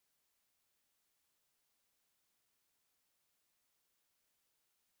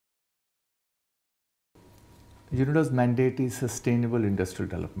UNIDO's mandate is sustainable industrial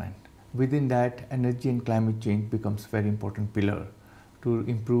development. Within that, energy and climate change becomes very important pillar to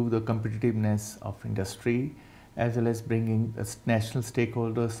improve the competitiveness of industry as well as bringing national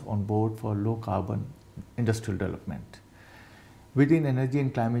stakeholders on board for low carbon industrial development. Within energy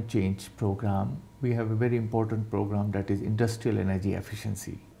and climate change program, we have a very important program that is industrial energy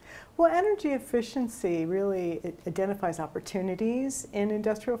efficiency. Well, energy efficiency really identifies opportunities in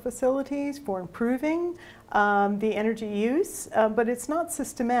industrial facilities for improving the energy use, but it's not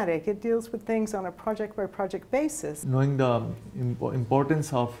systematic. It deals with things on a project-by-project basis. Knowing the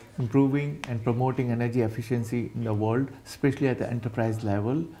importance of improving and promoting energy efficiency in the world, especially at the enterprise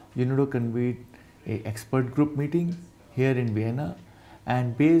level, UNIDO convened an expert group meeting here in Vienna,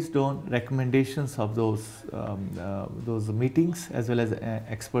 and based on recommendations of those meetings as well as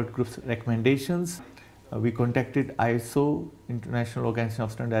expert groups recommendations, we contacted ISO, International Organization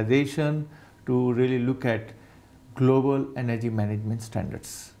of Standardization, to really look at global energy management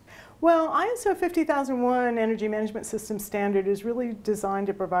standards. Well, ISO 50001 Energy Management System Standard is really designed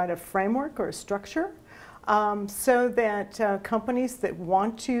to provide a framework or a structure so that companies that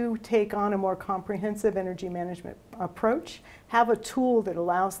want to take on a more comprehensive energy management approach have a tool that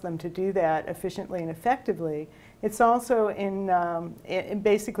allows them to do that efficiently and effectively. It's also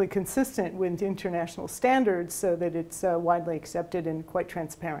basically consistent with international standards so that it's widely accepted and quite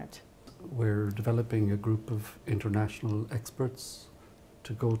transparent. We're developing a group of international experts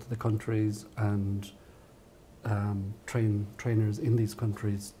to go to the countries and train trainers in these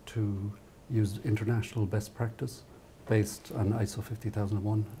countries to use international best practice based on ISO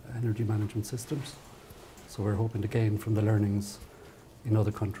 50001 energy management systems. So we're hoping to gain from the learnings in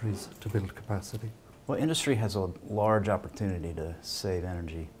other countries to build capacity. Well, industry has a large opportunity to save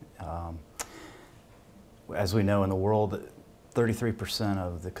energy. As we know in the world, 33%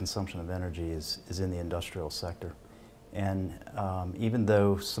 of the consumption of energy is in the industrial sector. And even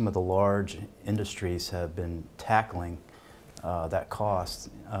though some of the large industries have been tackling that cost,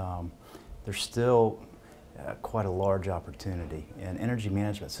 there's still quite a large opportunity, and energy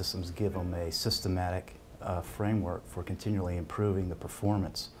management systems give them a systematic framework for continually improving the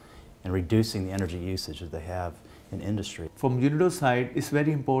performance and reducing the energy usage that they have in industry. From UNIDO's side, it's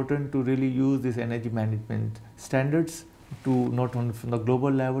very important to really use these energy management standards to not only from the global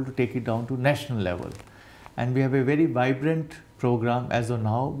level to take it down to national level. And we have a very vibrant program as of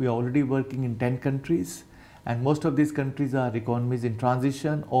now. We are already working in 10 countries. And most of these countries are economies in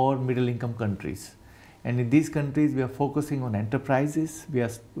transition or middle income countries. And in these countries, we are focusing on enterprises, we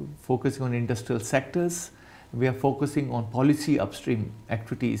are focusing on industrial sectors, we are focusing on policy upstream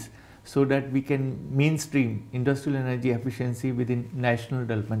activities so that we can mainstream industrial energy efficiency within national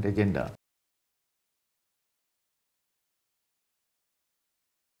development agenda.